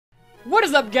What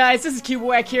is up, guys? This is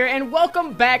Cubewack here, and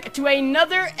welcome back to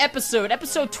another episode,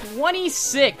 episode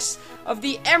 26 of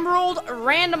the Emerald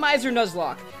Randomizer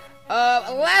Nuzlocke.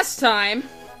 Last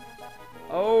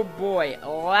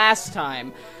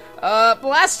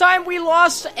time we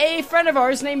lost a friend of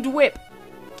ours named Whip.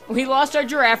 We lost our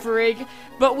giraffe rig,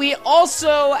 but we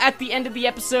also, at the end of the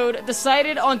episode,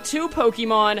 decided on two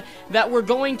Pokemon that were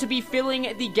going to be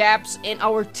filling the gaps in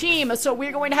our team. So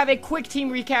we're going to have a quick team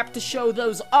recap to show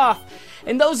those off.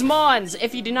 And those Mons,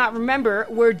 if you do not remember,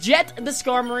 were Jet the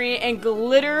Skarmory and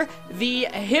Glitter the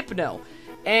Hypno.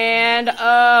 And,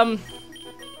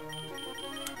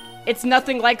 it's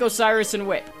nothing like Osiris and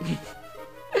Whip.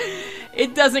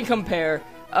 It doesn't compare.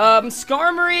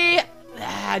 Skarmory...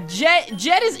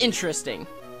 Jet is interesting.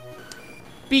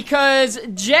 Because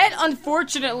Jet,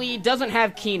 unfortunately, doesn't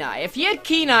have Keen Eye. If he had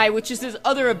Keen Eye, which is his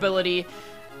other ability,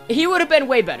 he would have been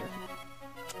way better.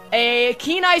 A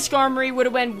Keen Eye Skarmory would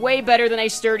have been way better than a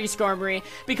Sturdy Skarmory.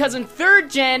 Because in 3rd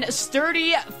gen,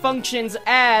 Sturdy functions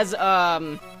as,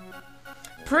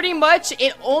 pretty much,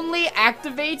 it only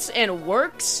activates and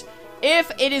works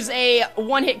if it is a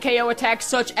one-hit KO attack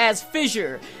such as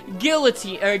Fissure,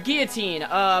 Guillotine,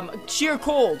 Sheer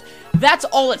Cold. That's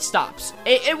all it stops.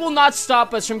 It will not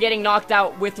stop us from getting knocked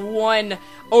out with one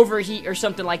overheat or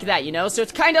something like that, you know? So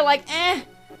it's kind of like,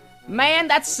 man,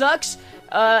 that sucks.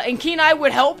 And Keen Eye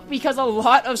would help because a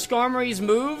lot of Skarmory's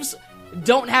moves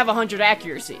don't have 100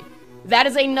 accuracy. That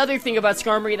is another thing about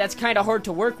Skarmory that's kind of hard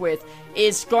to work with,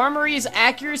 is Skarmory's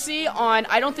accuracy on,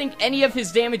 I don't think, any of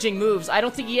his damaging moves. I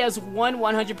don't think he has one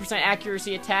 100%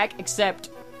 accuracy attack,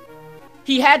 except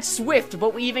he had Swift,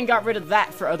 but we even got rid of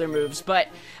that for other moves. But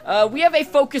we have a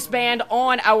focus band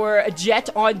on our Jet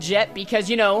because,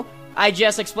 you know, I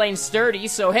just explained Sturdy,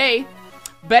 so hey,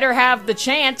 better have the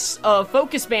chance of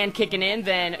focus band kicking in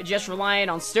than just relying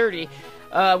on Sturdy.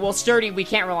 Well, Sturdy we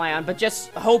can't rely on, but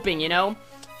just hoping, you know?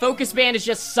 Focus Band is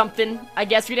just something. I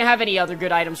guess we didn't have any other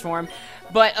good items for him.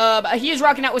 But he is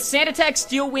rocking out with Sand Attack,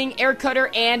 Steel Wing, Air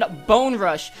Cutter, and Bone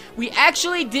Rush. We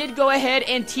actually did go ahead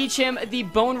and teach him the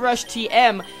Bone Rush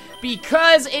TM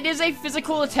because it is a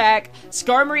physical attack.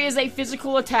 Skarmory is a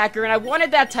physical attacker, and I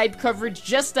wanted that type coverage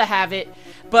just to have it.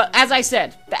 But as I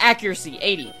said, the accuracy,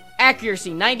 80.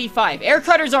 Accuracy, 95. Air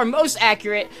Cutters are most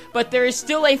accurate, but there is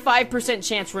still a 5%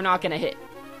 chance we're not going to hit.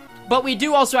 But we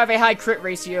do also have a high crit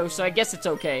ratio, so I guess it's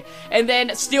okay. And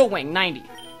then Steel Wing, 90.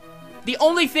 The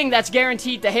only thing that's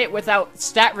guaranteed to hit without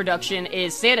stat reduction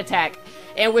is Sand Attack.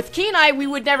 And with Keen Eye, we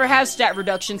would never have stat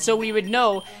reduction, so we would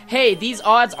know, hey, these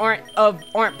odds aren't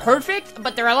perfect,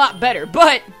 but they're a lot better.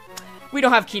 But we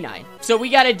don't have Keen Eye. So we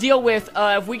gotta deal with,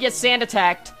 if we get Sand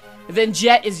Attacked, then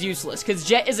Jet is useless, because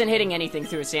Jet isn't hitting anything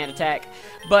through a Sand Attack.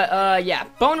 But, yeah,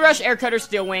 Bone Rush, Air Cutter,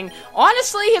 Steel Wing.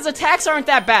 Honestly, his attacks aren't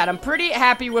that bad. I'm pretty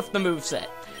happy with the moveset.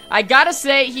 I gotta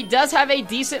say, he does have a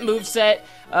decent moveset.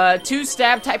 2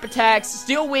 stab type attacks,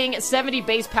 Steel Wing, 70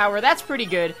 base power, that's pretty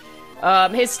good.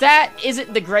 His stat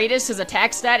isn't the greatest, his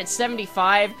attack stat, it's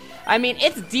 75. I mean,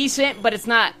 it's decent, but it's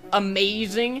not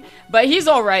amazing. But he's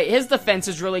alright, his defense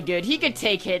is really good. He could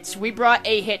take hits. We brought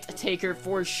a hit taker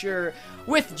for sure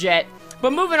with Jet.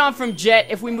 But moving on from Jet,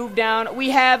 if we move down,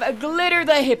 we have Glitter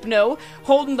the Hypno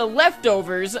holding the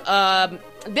leftovers.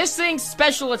 This thing's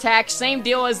special attack, same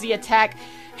deal as the attack.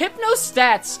 Hypno's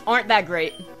stats aren't that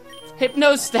great.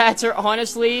 Hypno's stats are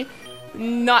honestly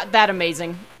not that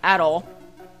amazing at all.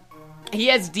 He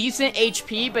has decent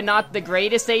HP, but not the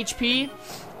greatest HP.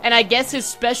 And I guess his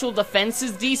special defense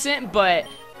is decent, but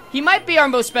he might be our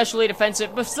most specially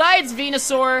defensive. Besides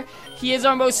Venusaur, he is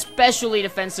our most specially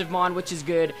defensive Mon, which is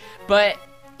good. But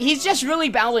he's just really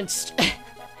balanced.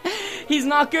 He's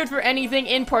not good for anything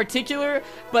in particular,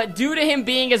 but due to him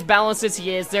being as balanced as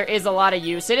he is, there is a lot of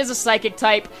use. It is a Psychic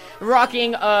type,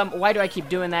 rocking, why do I keep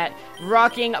doing that?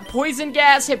 Rocking Poison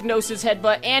Gas, Hypnosis,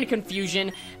 Headbutt, and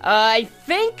Confusion. I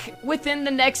think within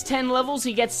the next 10 levels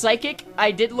he gets Psychic.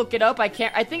 I did look it up, I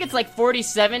think it's like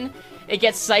 47 it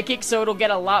gets Psychic, so it'll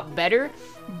get a lot better.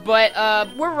 But,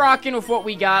 we're rocking with what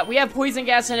we got. We have Poison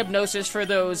Gas and Hypnosis for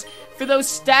those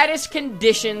status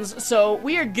conditions, so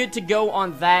we are good to go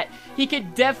on that. He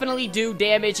could definitely do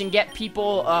damage and get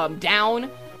people, down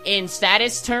in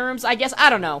status terms, I guess. I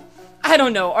don't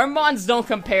know. Our Mons don't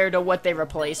compare to what they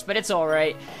replaced, but it's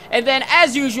alright. And then,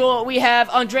 as usual, we have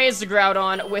Andreas the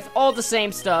Groudon with all the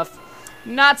same stuff.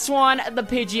 Natswan the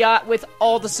Pidgeot with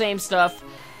all the same stuff.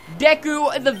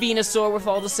 Deku the Venusaur with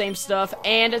all the same stuff,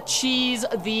 and Cheese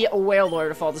the Wailord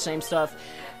with all the same stuff.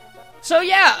 So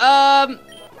yeah,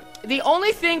 the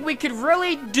only thing we could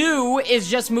really do is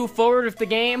just move forward with the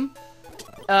game.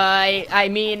 I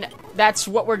mean, that's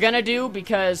what we're gonna do,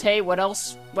 because, hey, what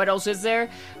else What else is there?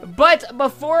 But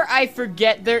before I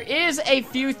forget, there is a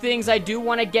few things I do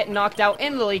want to get knocked out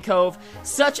in Lily Cove,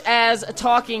 such as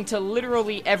talking to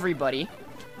literally everybody.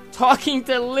 Talking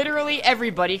to literally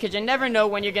everybody, because you never know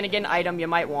when you're going to get an item you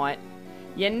might want.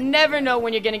 You never know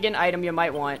when you're going to get an item you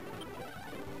might want.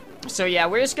 So yeah,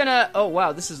 we're just gonna... Oh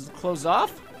wow, this is closed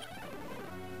off?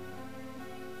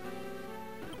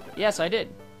 Yes, I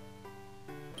did.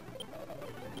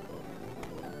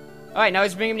 Alright, now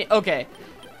he's bringing me... Okay.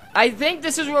 I think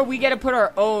this is where we get to put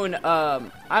our own,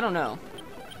 I don't know.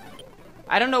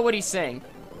 I don't know what he's saying.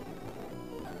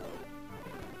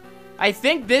 I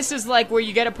think this is like where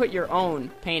you get to put your own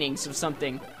paintings of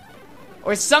something.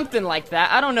 Or something like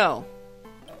that. I don't know.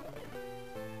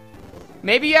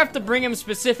 Maybe you have to bring him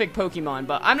specific Pokemon,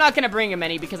 but I'm not going to bring him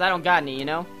any because I don't got any, you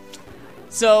know?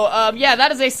 So, yeah,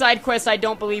 that is a side quest I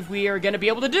don't believe we are going to be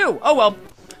able to do. Oh, well.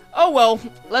 Oh, well,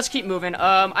 let's keep moving.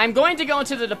 I'm going to go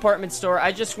into the department store.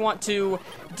 I just want to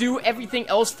do everything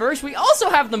else first. We also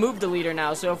have the move deleter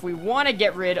now, so if we want to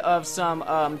get rid of some,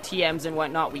 TMs and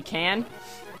whatnot, we can.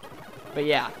 But,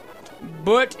 yeah.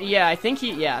 But, yeah, I think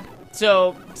yeah.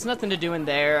 So, it's nothing to do in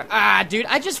there. Ah, dude,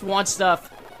 I just want stuff.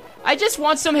 I just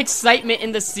want some excitement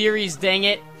in the series, dang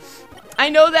it. I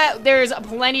know that there's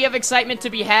plenty of excitement to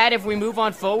be had if we move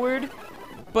on forward,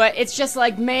 but it's just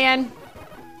like, man...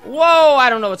 Whoa,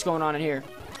 I don't know what's going on in here.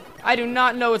 I do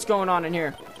not know what's going on in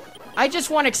here. I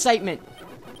just want excitement.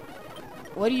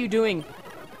 What are you doing?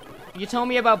 You tell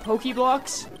me about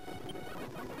Pokeblocks?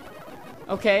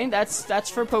 Okay, that's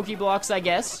for Pokeblocks, I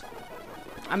guess.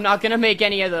 I'm not gonna make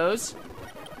any of those.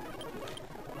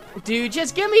 Dude,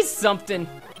 just give me something.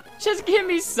 Just give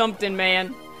me something,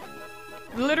 man.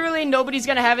 Literally, nobody's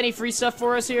gonna have any free stuff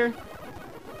for us here.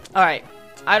 Alright.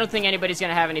 I don't think anybody's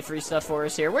gonna have any free stuff for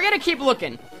us here. We're gonna keep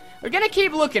looking. We're gonna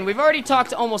keep looking. We've already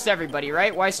talked to almost everybody,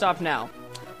 right? Why stop now?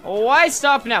 Why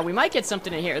stop now? We might get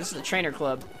something in here. This is the trainer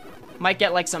club. Might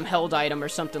get like some held item or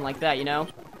something like that, you know?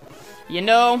 You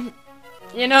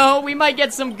know, we might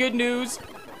get some good news.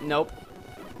 Nope.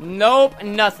 Nope,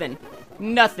 nothing.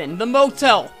 Nothing. The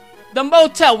motel. The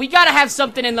motel. We gotta have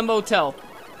something in the motel.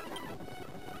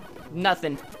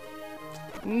 Nothing.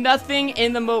 Nothing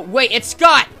in the Wait, it's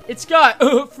Scott! It's Scott!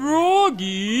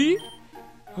 Froggy?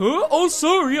 Huh? Oh,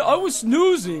 sorry, I was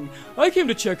snoozing. I came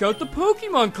to check out the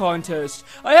Pokemon contest.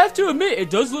 I have to admit, it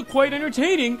does look quite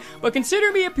entertaining, but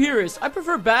consider me a purist. I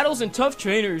prefer battles and tough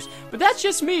trainers, but that's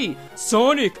just me.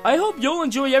 Sonic, I hope you'll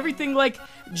enjoy everything like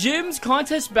gyms,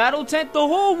 contest, battle tent, the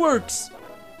whole works.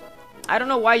 I don't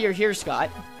know why you're here,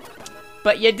 Scott,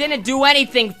 but you didn't do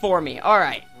anything for me.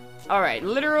 Alright. Alright,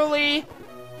 literally...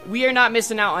 We are not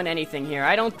missing out on anything here.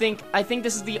 I think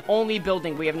this is the only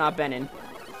building we have not been in.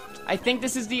 I think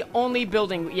this is the only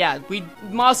building, yeah, we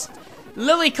must...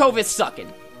 Lily Cove is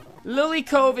sucking. Lily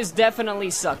Cove is definitely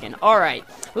sucking. Alright,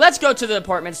 let's go to the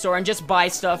department store and just buy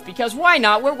stuff, because why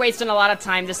not? We're wasting a lot of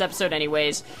time this episode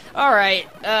anyways. Alright,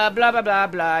 blah, blah, blah,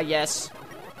 blah, yes.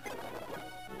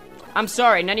 I'm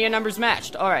sorry, none of your numbers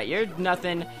matched. Alright, you're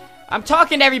nothing... I'm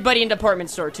talking to everybody in department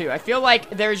store too. I feel like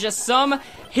there's just some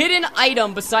hidden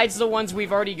item besides the ones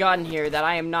we've already gotten here that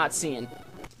I am not seeing.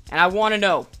 And I want to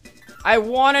know. I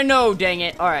want to know, dang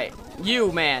it. Alright.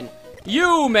 You, man.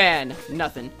 You, man.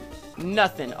 Nothing.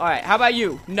 Nothing. Alright, how about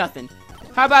you? Nothing.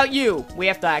 How about you? We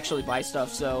have to actually buy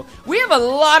stuff, so... We have a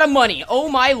lot of money. Oh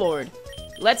my lord.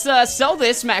 Let's sell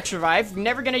this Max Revive.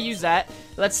 Never gonna use that.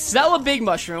 Let's sell a Big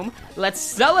Mushroom. Let's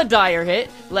sell a Dire Hit.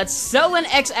 Let's sell an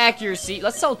X Accuracy.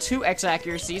 Let's sell 2 X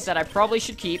Accuracies that I probably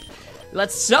should keep.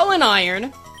 Let's sell an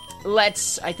Iron.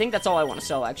 I think that's all I want to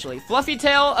sell, actually. Fluffy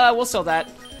Tail, we'll sell that.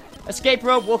 Escape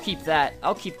Rope, we'll keep that.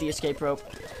 I'll keep the Escape Rope.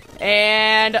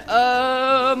 And,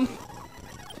 I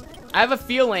have a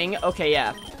feeling, okay,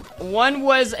 yeah. One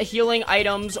was healing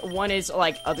items, one is,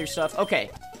 like, other stuff. Okay.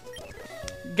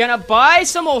 Gonna buy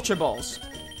some Ultra Balls.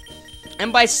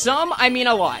 And by some, I mean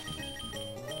a lot.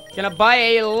 Gonna buy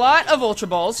a lot of Ultra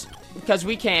Balls. Because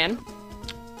we can.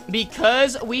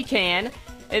 Because we can.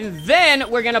 And then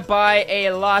we're gonna buy a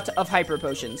lot of Hyper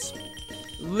Potions.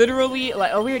 Literally,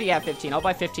 like, oh, we already have 15. I'll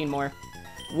buy 15 more.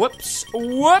 Whoops.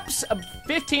 Whoops.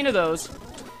 15 of those.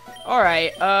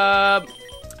 Alright, I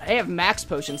have Max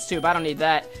Potions too, but I don't need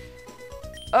that.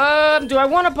 Do I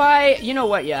want to buy... You know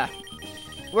what, yeah.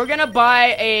 We're gonna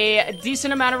buy a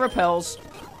decent amount of repels.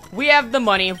 We have the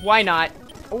money. Why not?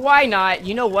 Why not?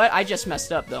 You know what? I just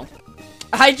messed up, though.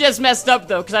 I just messed up,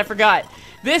 though, because I forgot.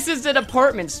 This is the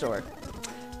department store.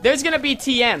 There's gonna be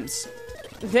TMs.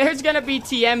 There's gonna be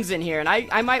TMs in here, and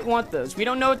I might want those. We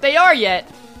don't know what they are yet,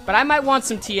 but I might want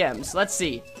some TMs. Let's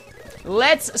see.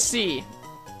 Let's see.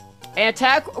 An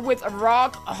attack with a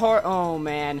rock heart. Oh,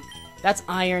 man. That's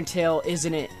Iron Tail,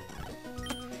 isn't it?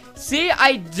 See,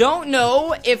 I don't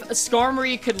know if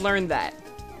Skarmory could learn that.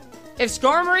 If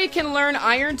Skarmory can learn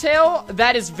Iron Tail,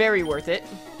 that is very worth it.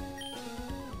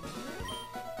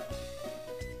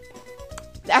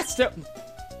 That's the...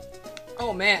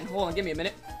 Oh, man. Hold on, give me a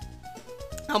minute.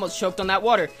 I almost choked on that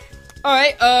water.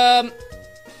 Alright, I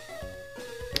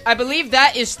believe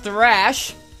that is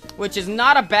Thrash, which is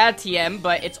not a bad TM,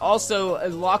 but it's also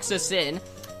it locks us in.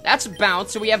 That's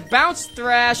Bounce. So we have Bounce,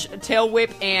 Thrash, Tail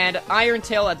Whip, and Iron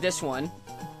Tail at this one.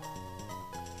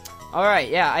 Alright,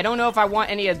 yeah, I don't know if I want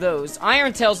any of those.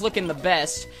 Iron Tail's looking the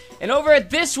best. And over at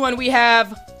this one, we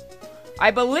have...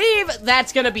 I believe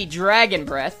that's gonna be Dragon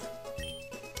Breath.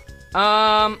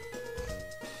 That's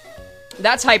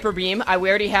Hyper Beam. We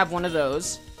already have one of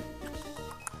those.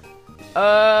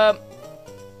 What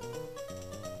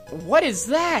is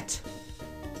that?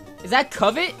 Is that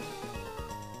Covet?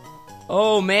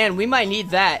 Oh, man, we might need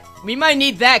that. We might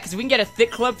need that, because we can get a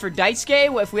Thick Club for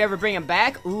Daisuke if we ever bring him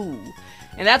back. Ooh.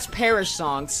 And that's Perish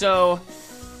Song, so...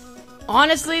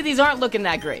 Honestly, these aren't looking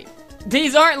that great.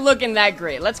 These aren't looking that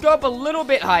great. Let's go up a little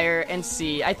bit higher and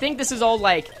see. I think this is all,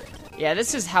 like... Yeah,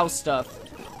 this is house stuff.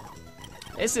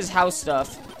 This is house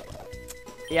stuff.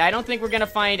 Yeah, I don't think we're gonna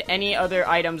find any other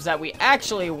items that we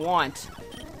actually want.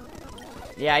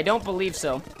 Yeah, I don't believe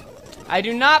so. I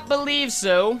do not believe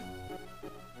so.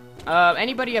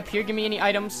 Anybody up here give me any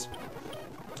items?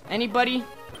 Anybody?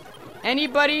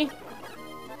 Anybody?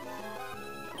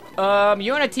 You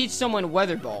want to teach someone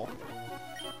Weather Ball?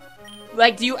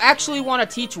 Like, do you actually want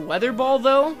to teach Weather Ball,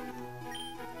 though?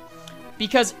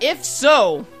 Because if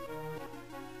so...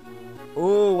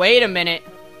 Ooh, wait a minute.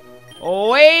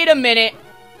 Wait a minute.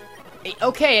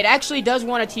 Okay, it actually does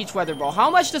want to teach Weather Ball. How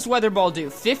much does Weather Ball do?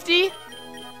 50?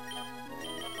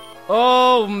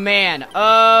 Oh, man.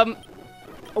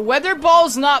 Weather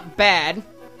Ball's not bad.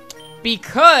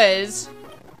 Because...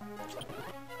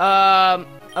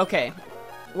 okay.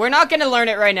 We're not gonna learn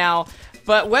it right now.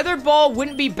 But Weather Ball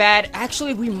wouldn't be bad.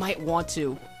 Actually, we might want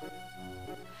to.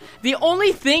 The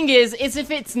only thing is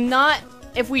if it's not...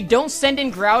 If we don't send in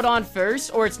Groudon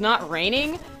first, or it's not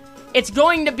raining, it's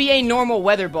going to be a normal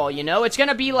Weather Ball, you know? It's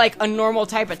gonna be like a normal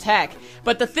type attack.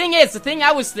 But the thing is, the thing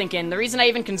I was thinking, the reason I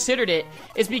even considered it,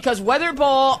 is because Weather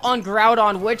Ball on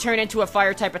Groudon would turn into a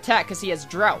fire type attack, because he has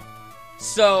Drought.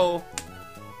 So...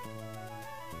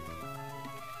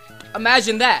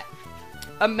 Imagine that.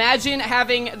 Imagine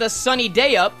having the Sunny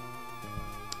Day Up.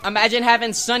 Imagine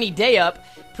having Sunny Day Up,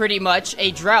 pretty much,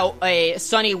 a Drought, a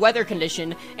sunny weather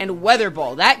condition, and Weather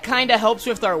Ball. That kind of helps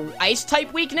with our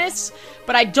Ice-type weakness,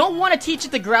 but I don't want to teach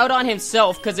it to Groudon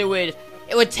himself, because it would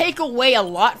take away a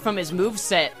lot from his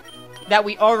moveset that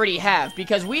we already have,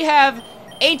 because we have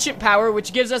Ancient Power,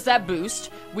 which gives us that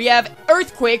boost. We have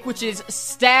Earthquake, which is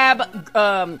stab,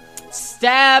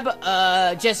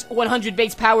 just 100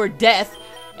 base power death,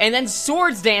 and then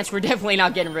Swords Dance we're definitely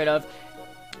not getting rid of.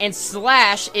 And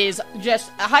Slash is just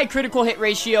a high critical hit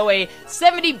ratio, a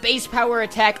 70 base power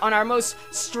attack on our most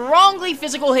strongly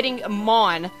physical hitting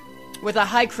Mon with a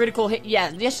high critical hit. Yeah,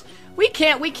 this we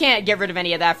can't get rid of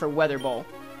any of that for Weather Ball.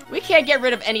 We can't get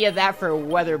rid of any of that for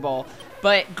Weather Ball.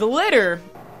 But Glitter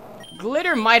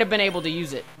might have been able to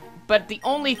use it. But the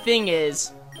only thing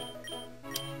is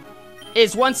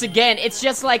once again, it's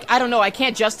just like, I don't know, I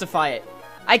can't justify it.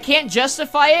 I can't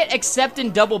justify it except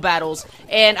in double battles,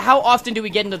 and how often do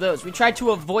we get into those? We try to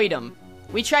avoid them.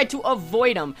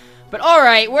 But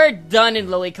alright, we're done in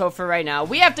Lilycove for right now.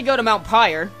 We have to go to Mount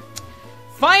Pyre.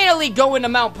 Finally going to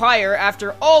Mount Pyre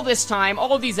after all this time,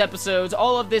 all of these episodes,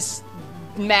 all of this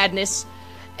madness.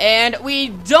 And we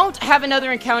don't have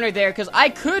another encounter there, because I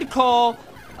could call,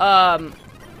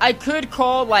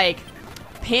 like,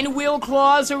 Pinwheel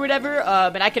Claws or whatever,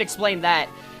 but I could explain that.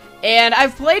 And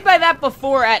I've played by that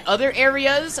before at other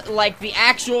areas, like the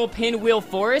actual Pinwheel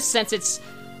Forest, since it's,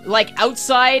 like,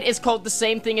 outside is called the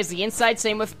same thing as the inside,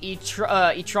 same with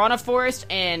Etrana Forest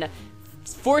and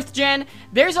 4th Gen.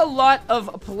 There's a lot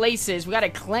of places. We got a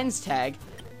Cleanse Tag.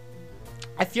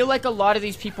 I feel like a lot of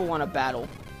these people want to battle.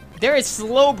 There is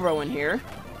Slowbro in here.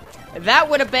 That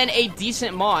would have been a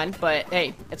decent Mon, but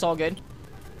hey, it's all good.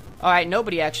 Alright,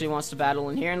 nobody actually wants to battle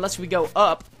in here unless we go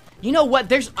up. You know what?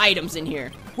 There's items in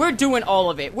here. We're doing all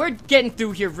of it. We're getting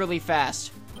through here really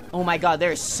fast. Oh my god,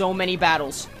 there are so many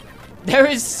battles. There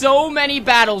is so many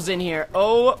battles in here.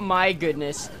 Oh my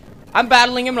goodness. I'm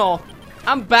battling them all.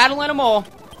 I'm battling them all.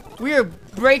 We are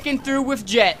breaking through with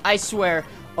Jet, I swear.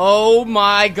 Oh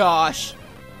my gosh.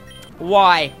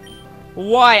 Why?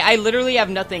 Why? I literally have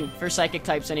nothing for Psychic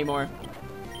types anymore.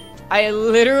 I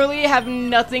literally have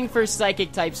nothing for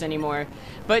Psychic types anymore.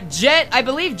 But Jet, I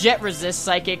believe Jet resists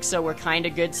Psychic, so we're kind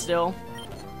of good still.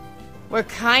 We're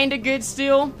kind of good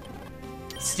still.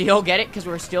 Steel, get it? Because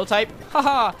we're Steel type.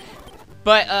 Haha.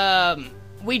 But,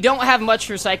 we don't have much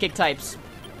for Psychic types.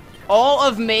 All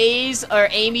of May's, or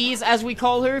Amy's, as we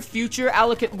call her, future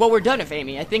allocate. Well, we're done with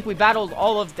Amy. I think we battled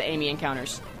all of the Amy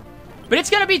encounters. But it's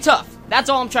gonna be tough. That's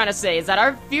all I'm trying to say, is that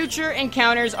our future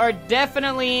encounters are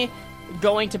definitely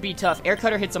going to be tough. Air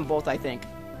Cutter hits them both, I think.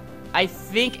 I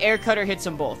think Air Cutter hits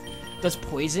them both. Does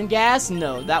Poison Gas?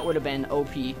 No, that would have been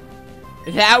OP.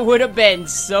 That would have been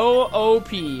so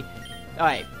OP.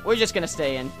 Alright, we're just gonna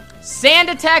stay in. Sand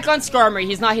Attack on Skarmory.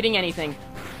 He's not hitting anything.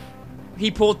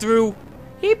 He pulled through.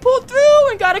 He pulled through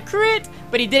and got a crit.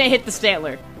 But he didn't hit the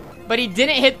Stantler.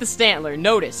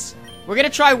 Notice. We're gonna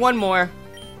try one more.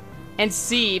 And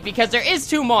see, because there is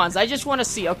 2 Mons. I just want to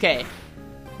see. Okay.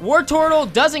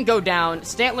 Wartortle doesn't go down.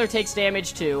 Stantler takes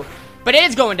damage too. But it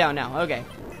is going down now. Okay.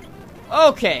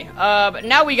 Okay. But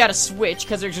now we gotta switch,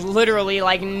 because there's literally,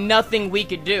 like, nothing we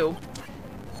could do.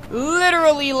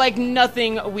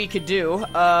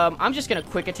 I'm just gonna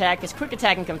Quick Attack, because Quick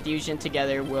Attack and Confusion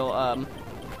together will,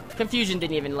 Confusion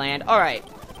didn't even land. Alright.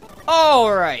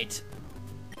 Alright.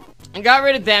 And got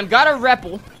rid of them. Got a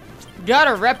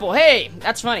Repel. Hey,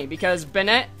 that's funny, because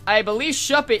Bennett, I believe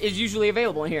Shuppet is usually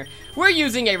available in here. We're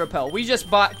using a Repel. We just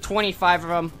bought 25 of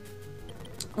them.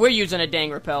 We're using a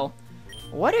dang Repel.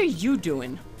 What are you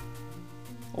doing?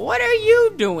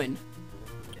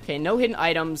 Okay, no hidden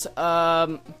items.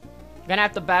 Gonna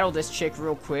have to battle this chick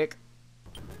real quick.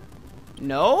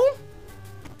 No?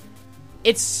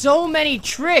 It's so many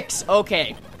tricks.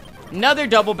 Okay. Another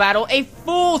double battle. A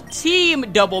full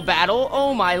team double battle.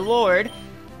 Oh my lord.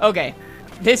 Okay.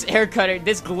 This Air Cutter,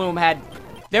 this Gloom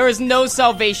there was no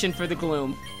salvation for the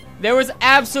Gloom. There was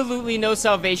absolutely no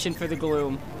salvation for the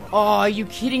Gloom. Oh, are you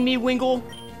kidding me, Wingull?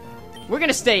 We're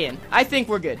gonna stay in. I think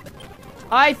we're good.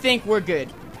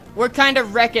 We're kind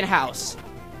of wrecking house.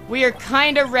 We are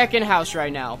kind of wrecking house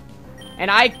right now. And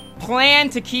I plan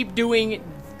to keep doing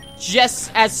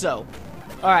just as so.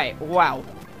 Alright, wow.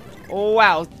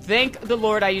 Wow, thank the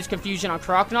Lord I used Confusion on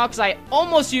Croconaw, because I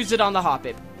almost used it on the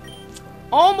Hoppip.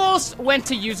 Almost went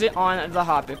to use it on the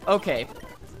Hoppip. Okay.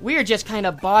 We are just kind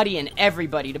of bodying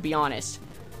everybody, to be honest.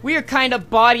 We are kind of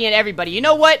bodying everybody. You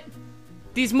know what?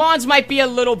 These Mons might be a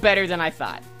little better than I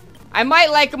thought. I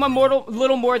might like them a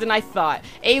little more than I thought.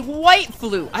 A White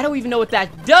Flute. I don't even know what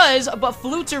that does, but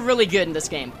flutes are really good in this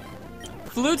game.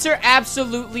 Flutes are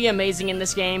absolutely amazing in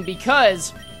this game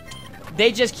because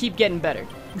they just keep getting better.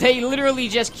 They literally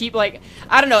just keep, like,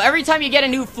 I don't know, every time you get a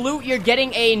new flute, you're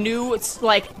getting a new,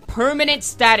 like, permanent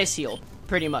status heal,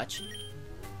 pretty much.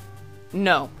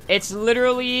 No, it's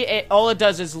literally, all it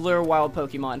does is lure wild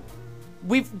Pokemon.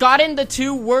 We've gotten the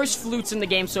 2 worst flutes in the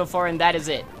game so far, and that is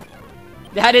it.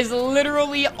 That is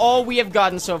literally all we have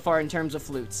gotten so far in terms of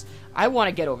flutes. I want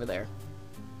to get over there.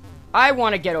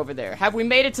 Have we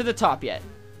made it to the top yet?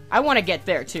 I want to get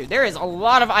there, too. There is a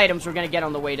lot of items we're going to get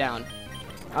on the way down.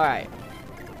 Alright.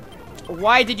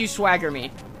 Why did you swagger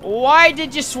me?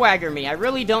 I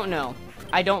really don't know.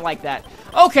 I don't like that.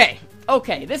 Okay.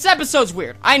 This episode's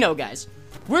weird. I know, guys.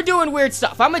 We're doing weird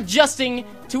stuff. I'm adjusting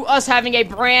to us having a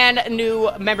brand new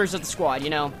members of the squad, you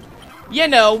know.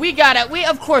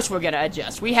 Of course we're gonna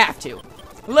adjust. We have to.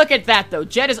 Look at that, though.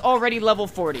 Jet is already level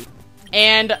 40.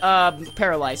 And,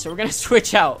 paralyzed. So we're gonna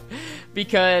switch out.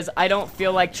 Because I don't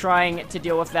feel like trying to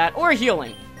deal with that. Or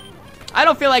healing. I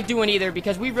don't feel like doing either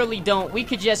because we really don't. We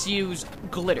could just use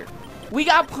Glitter. We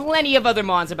got plenty of other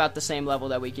Mons about the same level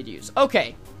that we could use.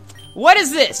 Okay. What is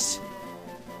this?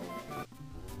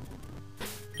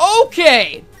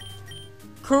 Okay.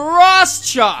 Cross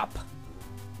Chop.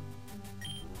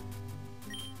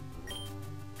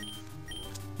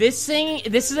 This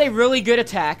is a really good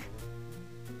attack.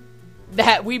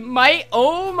 That we might,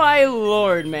 oh my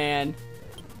lord, man.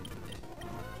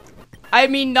 I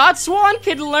mean, Notswan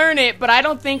could learn it, but I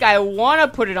don't think I want to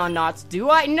put it on Knots, do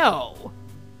I? No.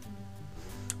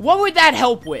 What would that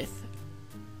help with?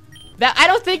 I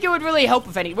don't think it would really help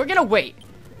with any. We're gonna wait.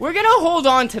 We're gonna hold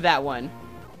on to that one.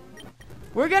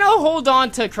 We're gonna hold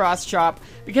on to Cross Chop,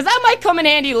 because that might come in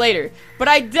handy later. But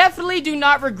I definitely do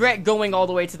not regret going all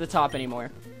the way to the top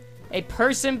anymore. A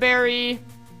Person Berry.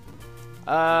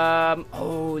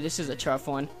 Oh, this is a tough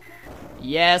one.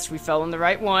 Yes, we fell on the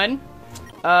right one.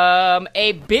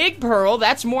 A Big Pearl,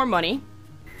 that's more money.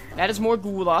 That is more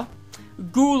Gula.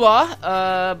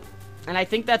 And I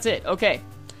think that's it. Okay.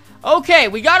 Okay,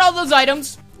 we got all those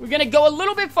items. We're gonna go a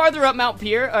little bit farther up Mount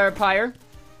Pyre.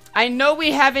 I know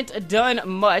we haven't done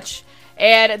much.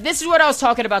 And this is what I was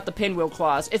talking about the pinwheel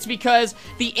claws. It's because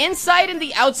the inside and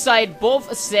the outside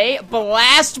both say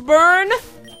blast burn.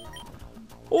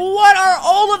 What are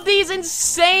all of these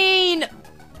insane?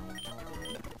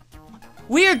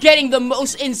 We are getting the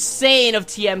most insane of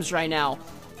TMs right now.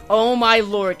 Oh my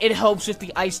lord, it helps with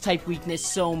the ice type weakness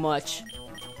so much.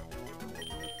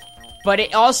 But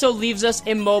it also leaves us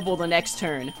immobile the next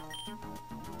turn.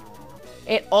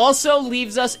 It also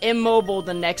leaves us immobile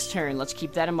the next turn. Let's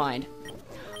keep that in mind.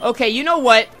 Okay, you know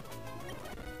what?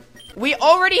 We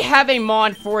already have a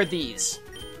mon for these.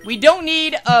 We don't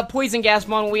need a poison gas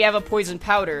mon when we have a poison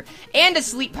powder. And a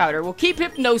sleep powder. We'll keep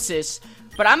hypnosis.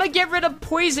 But I'm gonna get rid of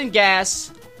poison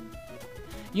gas.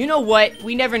 You know what?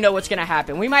 We never know what's gonna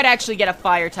happen. We might actually get a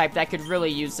fire type that could really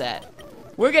use that.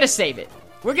 We're gonna save it.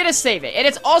 We're gonna save it. And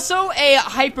it's also a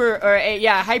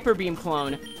hyper beam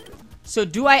clone. So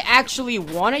do I actually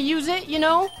want to use it, you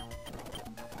know?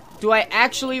 Do I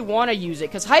actually want to use it?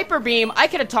 Because hyper beam, I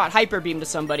could have taught hyper beam to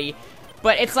somebody.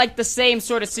 But it's like the same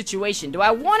sort of situation. Do I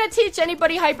want to teach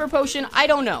anybody hyper potion? I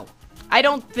don't know. I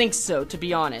don't think so, to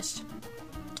be honest.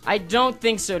 I don't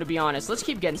think so, to be honest. Let's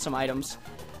keep getting some items.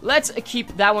 Let's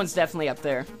keep... That one's definitely up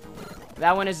there.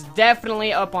 That one is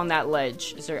definitely up on that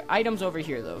ledge. Is there items over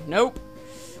here, though? Nope.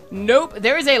 Nope.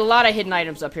 There is a lot of hidden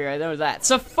items up here. I know that.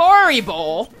 Safari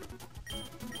Ball.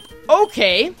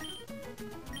 Okay.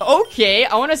 Okay.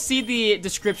 I want to see the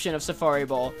description of Safari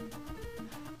Ball.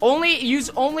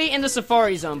 Used only in the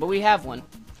Safari Zone, but we have one.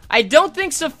 I don't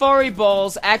think Safari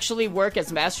Balls actually work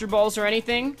as Master Balls or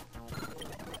anything.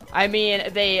 I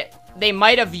mean, they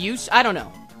might have used... I don't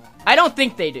know. I don't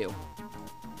think they do.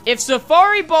 If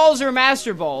Safari Balls are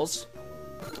Master Balls...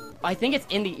 I think it's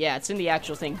in the... Yeah, it's in the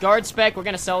actual thing. Guard Spec, we're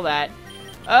gonna sell that.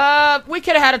 We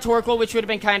could have had a Torkoal, which would have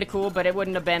been kind of cool, but it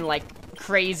wouldn't have been, like,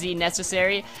 crazy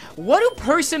necessary. What do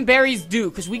Person Berries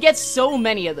do? Because we get so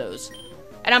many of those.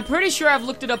 And I'm pretty sure I've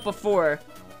looked it up before.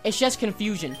 It's just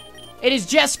confusion. It is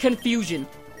just confusion.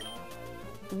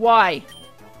 Why?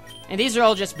 And these are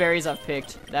all just berries I've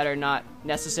picked that are not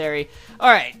necessary.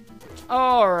 Alright.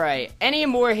 Alright. Any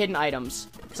more hidden items?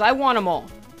 Because I want them all.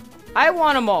 I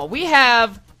want them all. We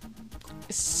have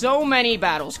so many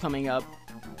battles coming up.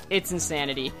 It's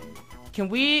insanity. Can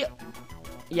we...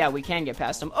 Yeah, we can get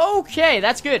past them. Okay,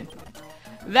 that's good.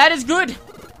 That is good.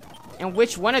 And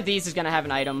which one of these is going to have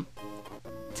an item?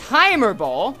 Timer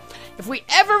Ball. If we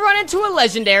ever run into a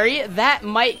legendary, that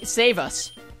might save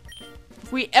us.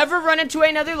 If we ever run into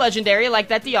another legendary like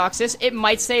that Deoxys, it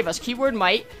might save us. Keyword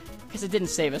might, because it didn't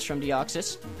save us from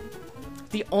Deoxys.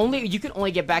 You can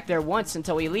only get back there once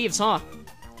until he leaves, huh?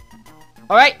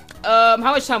 Alright, how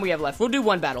much time we have left? We'll do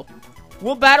one battle.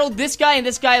 We'll battle this guy and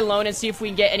this guy alone and see if we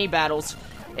can get any battles.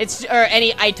 Or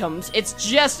any items. It's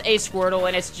just a Squirtle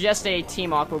and it's just a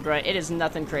Team Aqua Grunt. It is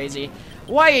nothing crazy.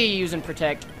 Why are you using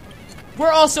Protect?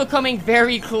 We're also coming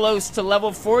very close to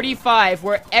level 45,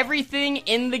 where everything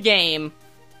in the game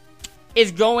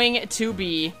is going to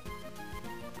be...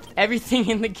 Everything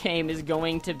in the game is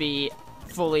going to be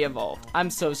fully evolved. I'm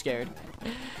so scared.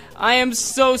 I am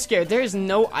so scared. There's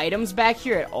no items back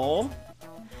here at all.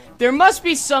 There must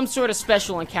be some sort of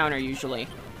special encounter, usually.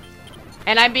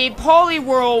 And I mean,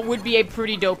 Poliwhirl would be a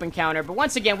pretty dope encounter, but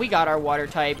once again, we got our water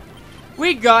type.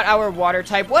 We got our water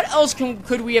type. What else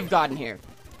could we have gotten here?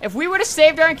 If we would have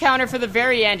saved our encounter for the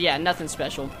very end, yeah, nothing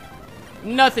special.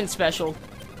 Nothing special.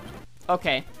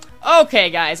 Okay.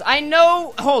 Okay, guys, I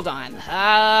know... Hold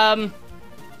on.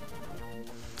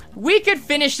 We could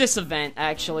finish this event,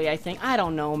 actually, I think. I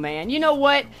don't know, man. You know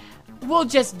what? We'll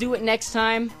just do it next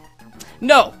time.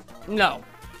 No. No.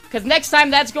 Because next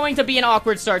time, that's going to be an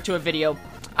awkward start to a video.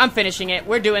 I'm finishing it.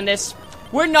 We're doing this.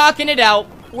 We're knocking it out.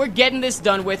 We're getting this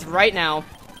done with right now.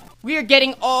 We are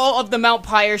getting all of the Mount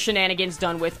Pyre shenanigans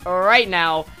done with right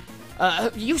now.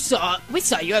 We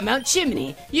saw you at Mount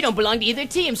Chimney. You don't belong to either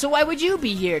team, so why would you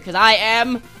be here? Because I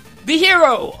am the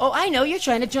hero. Oh, I know you're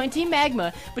trying to join Team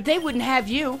Magma, but they wouldn't have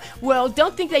you. Well,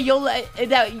 don't think that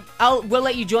we'll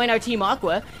let you join our Team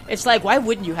Aqua. It's like, why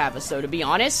wouldn't you have us, though, to be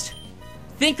honest?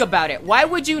 Think about it. Why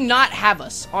would you not have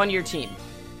us on your team?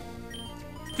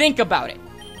 Think about it.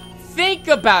 Think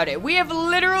about it. We have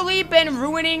literally been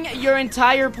ruining your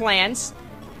entire plans,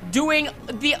 doing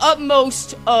the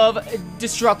utmost of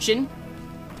destruction,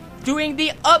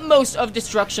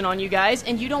 on you guys,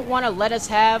 and you don't want to let us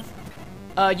have,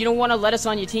 you don't want to let us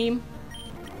on your team?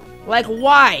 Like,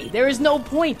 why? There is no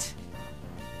point.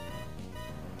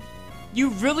 You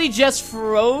really just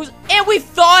froze, and we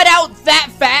thawed out that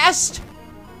fast?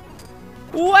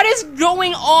 What is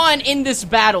going on in this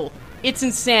battle? It's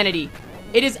insanity.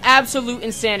 It is absolute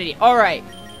insanity. Alright,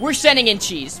 we're sending in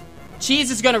Cheese.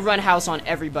 Cheese is gonna run house on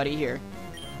everybody here.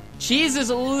 Cheese is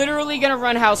literally gonna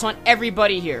run house on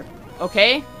everybody here,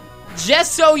 okay?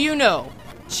 Just so you know,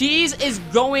 Cheese is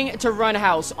going to run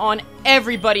house on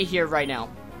everybody here right now.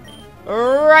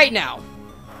 Right now.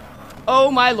 Oh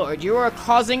my lord, you are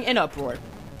causing an uproar.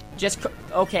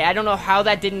 Okay, I don't know how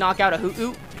that didn't knock out a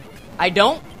Hoot-Oot. I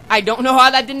don't know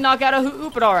how that didn't knock out a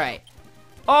Hoot-Oot, but alright.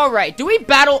 Alright, do we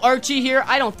battle Archie here?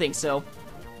 I don't think so.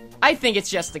 I think it's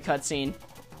just the cutscene.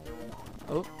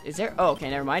 Oh, is there? Oh, okay,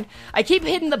 never mind. I keep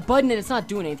hitting the button and it's not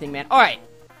doing anything, man. Alright.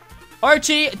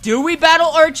 Archie, do we battle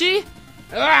Archie?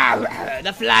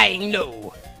 The Flying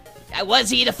No. Was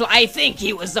he the I think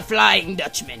he was the Flying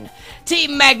Dutchman.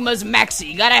 Team Magma's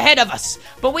Maxie got ahead of us,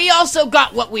 but we also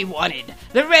got what we wanted.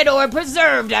 The red orb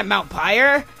preserved at Mount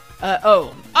Pyre.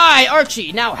 I,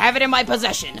 Archie, now have it in my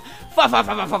possession.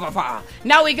 Fa.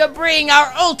 Now we can bring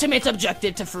our ultimate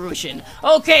objective to fruition.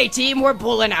 Okay, team, we're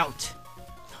pulling out.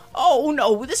 Oh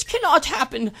no, this cannot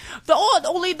happen.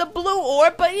 Only the blue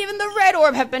orb, but even the red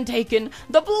orb have been taken.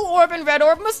 The blue orb and red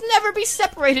orb must never be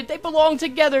separated. They belong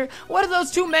together. What are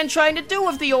those two men trying to do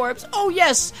with the orbs? Oh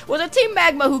yes, was it Team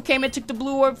Magma who came and took the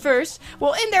blue orb first?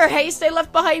 Well, in their haste, they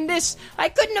left behind this. I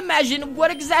couldn't imagine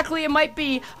what exactly it might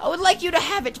be. I would like you to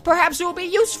have it. Perhaps it will be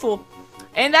useful.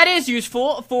 And that is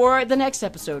useful for the next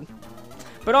episode.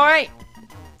 But alright.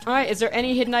 Alright, is there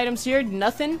any hidden items here?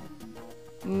 Nothing?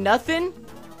 Nothing?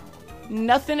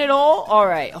 Nothing at all?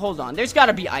 Alright, hold on. There's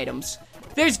gotta be items.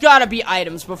 There's gotta be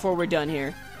items before we're done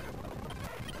here.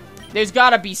 There's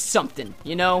gotta be something,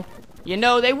 you know? You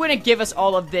know, they wouldn't give us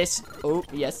all of this. Oh,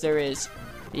 yes there is.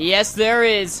 Yes there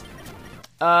is.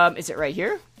 Is it right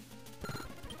here?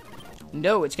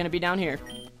 No, it's gonna be down here.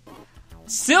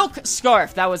 Silk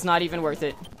scarf. That was not even worth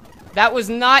it. That was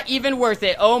not even worth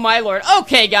it. Oh my lord.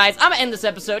 Okay, guys, I'm gonna end this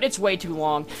episode. It's way too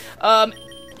long.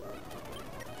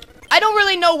 I don't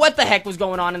really know what the heck was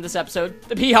going on in this episode,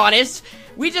 to be honest.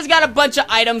 We just got a bunch of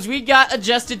items. We got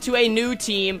adjusted to a new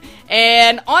team.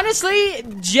 And honestly,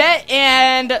 Jet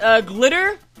and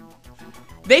Glitter,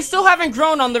 they still haven't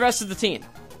grown on the rest of the team.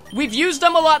 We've used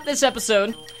them a lot this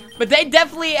episode, but they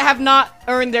definitely have not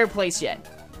earned their place yet.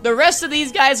 The rest of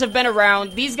these guys have been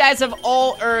around. These guys have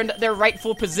all earned their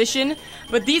rightful position,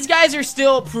 but these guys are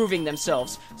still proving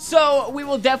themselves. So we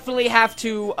will definitely have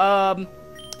to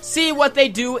see what they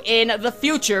do in the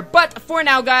future. But for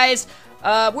now, guys,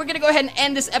 we're gonna go ahead and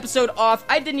end this episode off.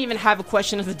 I didn't even have a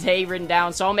question of the day written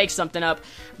down, so I'll make something up.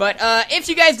 But if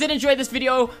you guys did enjoy this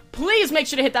video, please make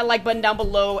sure to hit that like button down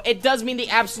below. It does mean the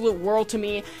absolute world to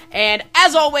me. And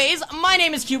as always, my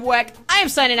name is CubeWack. I am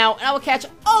signing out, and I will catch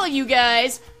all of you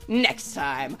guys next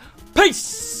time.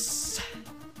 Peace!